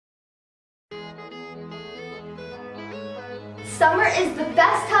Summer is the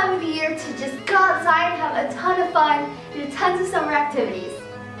best time of year to just go outside and have a ton of fun, do tons of summer activities.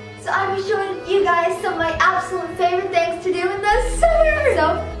 So I'm showing you guys some of my absolute favorite things to do in the summer.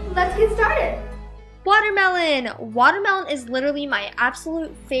 So let's get started. Watermelon! Watermelon is literally my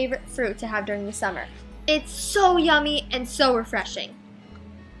absolute favorite fruit to have during the summer. It's so yummy and so refreshing.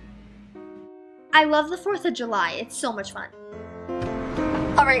 I love the 4th of July. It's so much fun.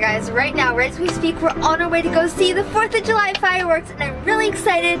 Alright guys, right now, right as we speak, we're on our way to go see the 4th of July fireworks and I'm really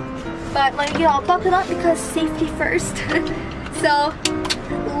excited, but let me get all buckled up because safety first. So,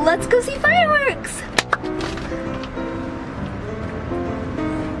 let's go see fireworks!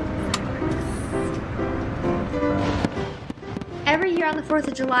 Every year on the 4th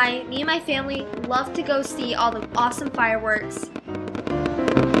of July, me and my family love to go see all the awesome fireworks.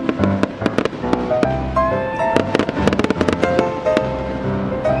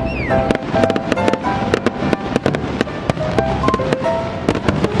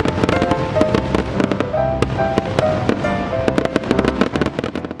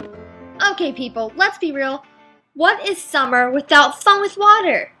 Okay people, let's be real. What is summer without fun with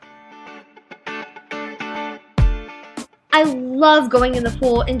water? I love going in the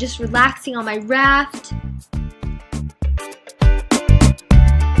pool and just relaxing on my raft.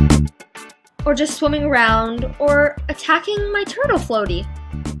 Or just swimming around, or attacking my turtle floaty.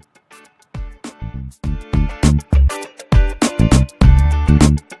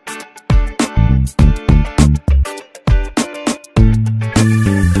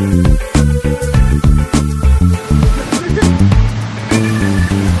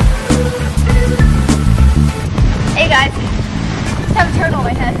 Hey guys, just have a turtle on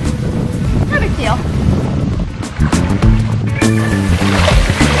my head. No big deal.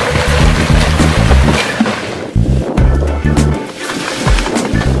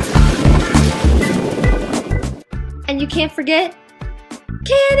 And you can't forget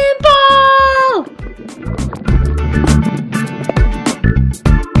Cannonball!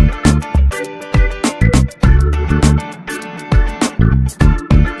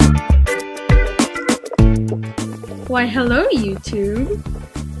 Why hello YouTube!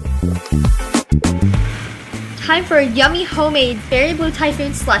 Time for a yummy homemade berry blue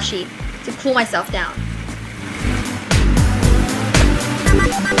typhoon slushie to cool myself down.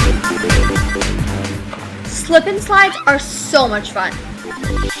 Slip and slides are so much fun.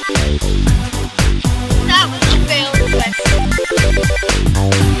 That was a fail request.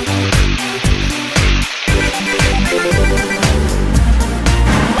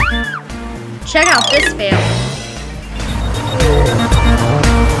 Check out this fail.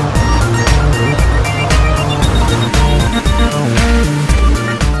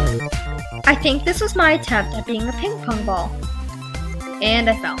 I think this was my attempt at being a ping pong ball. And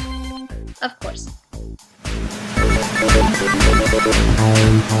I fell. Of course.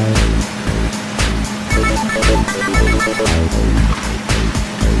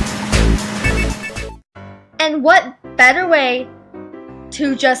 And what better way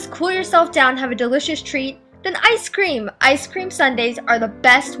to just cool yourself down, have a delicious treat, than ice cream? Ice cream sundaes are the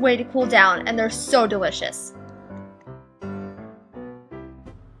best way to cool down and they're so delicious.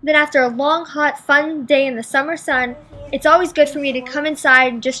 Then after a long, hot, fun day in the summer sun, it's always good for me to come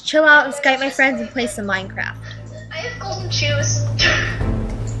inside and just chill out and Skype my friends and play some Minecraft. I have golden shoes. I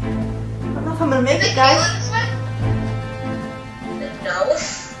don't know if I'm gonna make it, guys. No.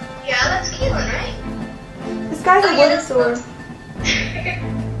 Yeah, that's Kaelyn, right? This guy's a wooden sword.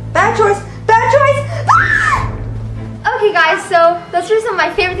 Bad choice! Bad choice! Ah! Okay guys, so those are some of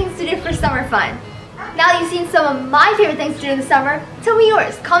my favorite things to do for summer fun. Now that you've seen some of my favorite things to do in the summer, tell me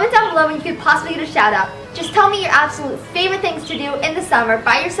yours. Comment down below and you could possibly get a shout out. Just tell me your absolute favorite things to do in the summer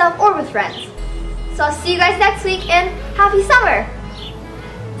by yourself or with friends. So I'll see you guys next week and happy summer!